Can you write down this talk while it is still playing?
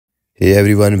Hey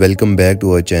everyone, welcome back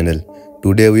to our channel.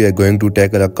 Today we are going to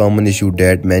tackle a common issue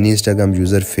that many Instagram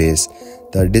users face,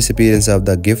 the disappearance of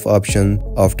the GIF option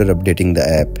after updating the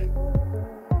app.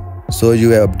 So you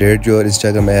have updated your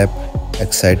Instagram app,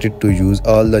 excited to use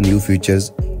all the new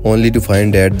features, only to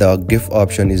find that the GIF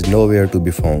option is nowhere to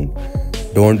be found.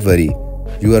 Don't worry,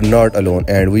 you are not alone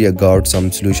and we have got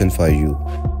some solution for you.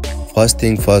 First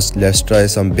thing first, let's try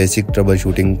some basic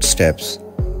troubleshooting steps.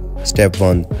 Step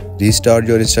 1. Restart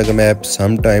your Instagram app.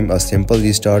 Sometimes a simple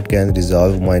restart can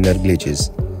resolve minor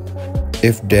glitches.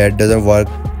 If that doesn't work,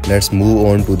 let's move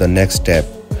on to the next step.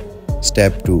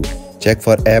 Step 2. Check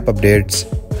for app updates.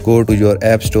 Go to your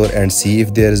app store and see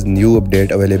if there is new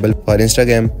update available for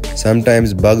Instagram.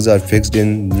 Sometimes bugs are fixed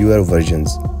in newer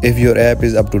versions. If your app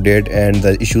is up to date and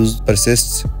the issues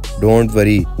persists, don't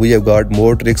worry, we have got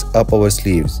more tricks up our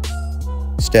sleeves.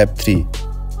 Step 3.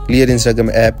 Clear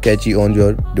Instagram app cache on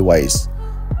your device.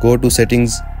 Go to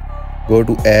settings, go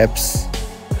to apps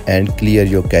and clear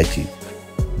your cache.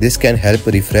 This can help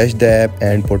refresh the app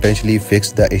and potentially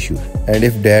fix the issue. And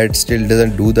if that still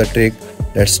doesn't do the trick,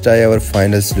 let's try our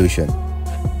final solution.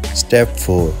 Step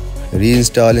 4.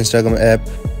 Reinstall Instagram app.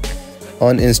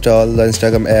 Uninstall the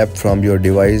Instagram app from your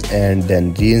device and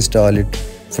then reinstall it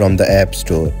from the app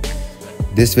store.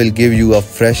 This will give you a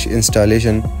fresh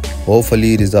installation,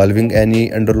 hopefully resolving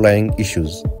any underlying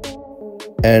issues.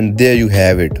 And there you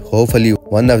have it. Hopefully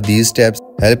one of these steps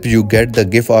help you get the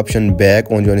GIF option back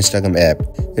on your Instagram app.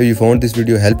 If you found this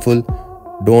video helpful,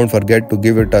 don't forget to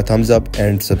give it a thumbs up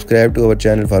and subscribe to our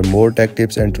channel for more tech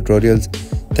tips and tutorials.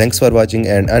 Thanks for watching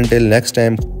and until next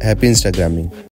time, happy Instagramming.